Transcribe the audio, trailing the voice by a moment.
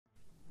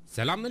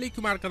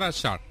Selamünaleyküm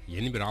arkadaşlar.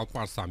 Yeni bir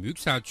Alparslan Büyük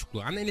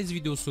Selçuklu analiz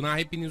videosuna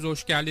hepiniz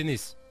hoş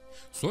geldiniz.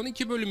 Son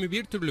 2 bölümü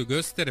bir türlü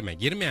gösterime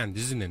girmeyen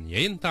dizinin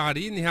yayın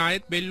tarihi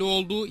nihayet belli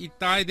olduğu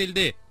iddia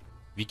edildi.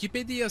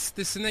 Wikipedia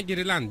sitesine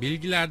girilen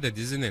bilgilerde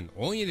dizinin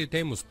 17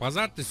 Temmuz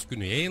Pazartesi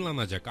günü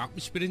yayınlanacak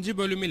 61.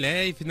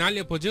 bölümüyle final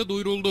yapacağı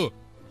duyuruldu.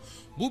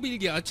 Bu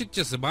bilgi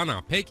açıkçası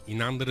bana pek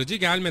inandırıcı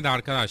gelmedi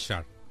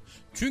arkadaşlar.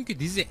 Çünkü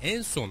dizi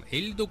en son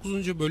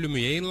 59. bölümü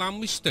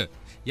yayınlanmıştı.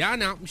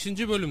 Yani 60.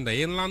 bölümde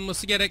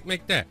yayınlanması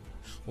gerekmekte.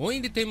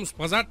 17 Temmuz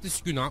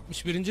Pazartesi günü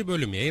 61.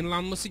 bölüm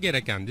yayınlanması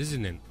gereken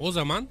dizinin o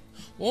zaman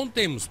 10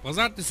 Temmuz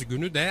Pazartesi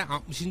günü de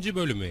 60.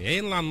 bölümü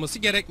yayınlanması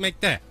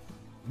gerekmekte.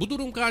 Bu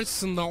durum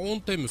karşısında 10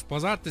 Temmuz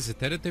Pazartesi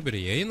TRT1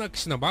 yayın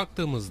akışına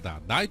baktığımızda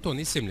Dayton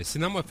isimli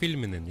sinema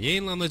filminin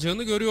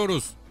yayınlanacağını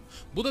görüyoruz.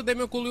 Bu da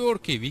demek oluyor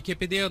ki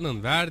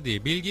Wikipedia'nın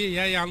verdiği bilgi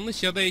ya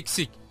yanlış ya da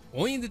eksik.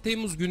 17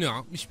 Temmuz günü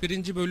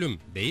 61. bölüm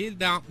değil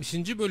de 60.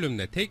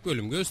 bölümde tek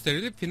bölüm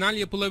gösterilip final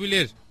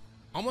yapılabilir.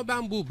 Ama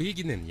ben bu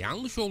bilginin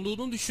yanlış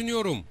olduğunu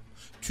düşünüyorum.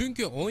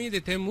 Çünkü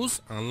 17 Temmuz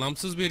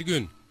anlamsız bir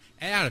gün.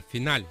 Eğer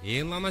final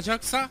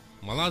yayınlanacaksa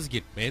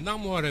Malazgirt Meydan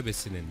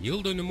Muharebesi'nin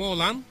yıl dönümü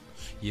olan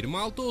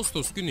 26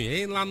 Ağustos günü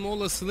yayınlanma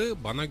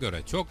olasılığı bana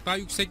göre çok daha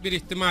yüksek bir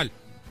ihtimal.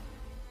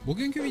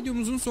 Bugünkü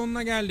videomuzun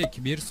sonuna geldik.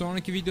 Bir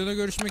sonraki videoda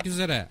görüşmek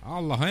üzere.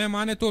 Allah'a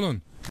emanet olun.